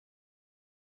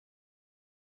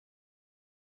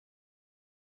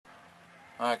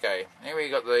Okay, here we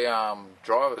got the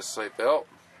driver's seat belt,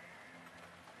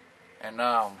 and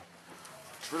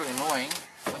it's really annoying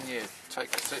when you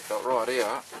take the seat belt right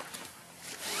out,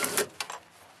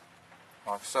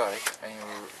 like so, and you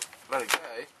let it go.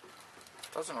 It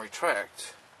doesn't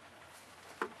retract.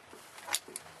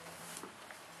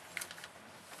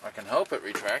 I can help it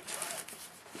retract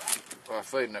by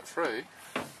feeding it through,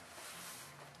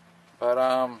 but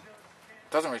it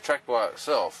doesn't retract by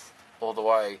itself all the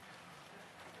way.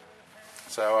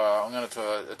 So I'm going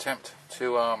to attempt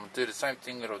to do the same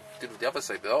thing that I did with the other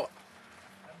seat belt,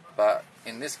 but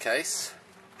in this case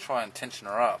try and tension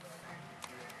her up.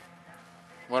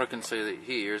 What I can see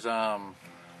here is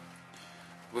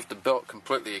with the belt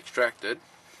completely extracted,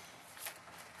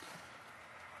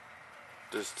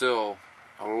 there's still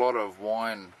a lot of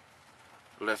wind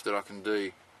left that I can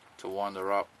do to wind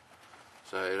her up.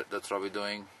 So that's what I'll be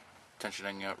doing,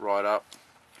 tensioning it right up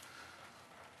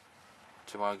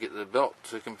to get the belt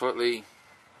to completely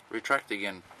retract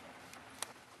again.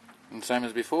 And same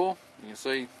as before, you can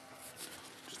see,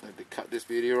 just need to cut this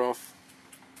bit here off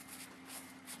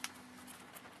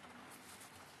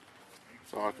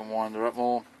so I can wind her up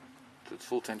more to its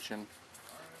full tension,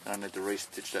 and I need to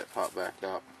re-stitch that part back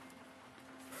up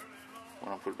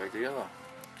when I put it back together.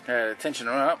 To tension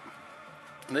her up,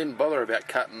 I didn't bother about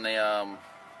cutting the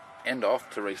end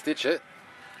off to re-stitch it.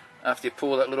 After you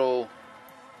pull that little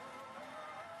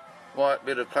white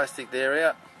bit of plastic there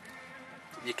out,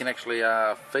 you can actually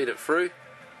feed it through,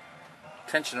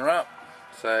 tension her up.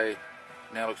 So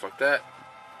now it looks like that.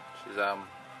 She's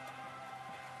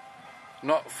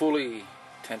not fully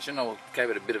tensioned. I gave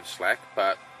it a bit of slack,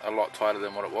 but a lot tighter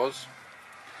than what it was.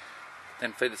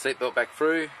 Then feed the seatbelt back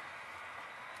through,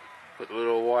 put the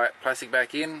little white plastic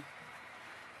back in,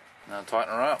 and I'll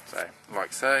tighten her up, so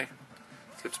like so.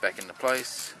 Slips back into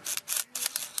place,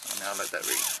 and now let that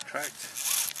retract.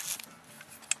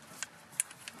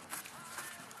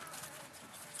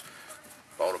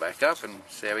 Bolt it back up, and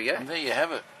so there we go. And there you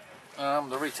have it.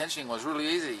 The retensioning was really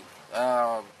easy,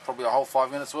 probably a whole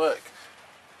 5 minutes work,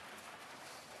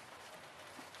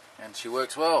 and she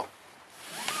works well.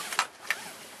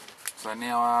 So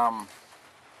now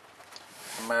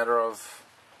it's a matter of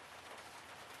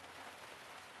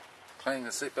cleaning the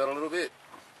seatbelt a little bit.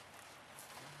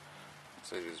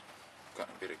 See, there's got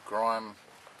a bit of grime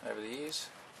over the ears,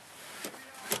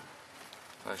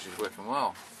 so she's working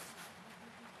well.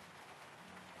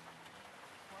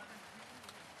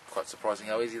 Quite surprising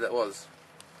how easy that was.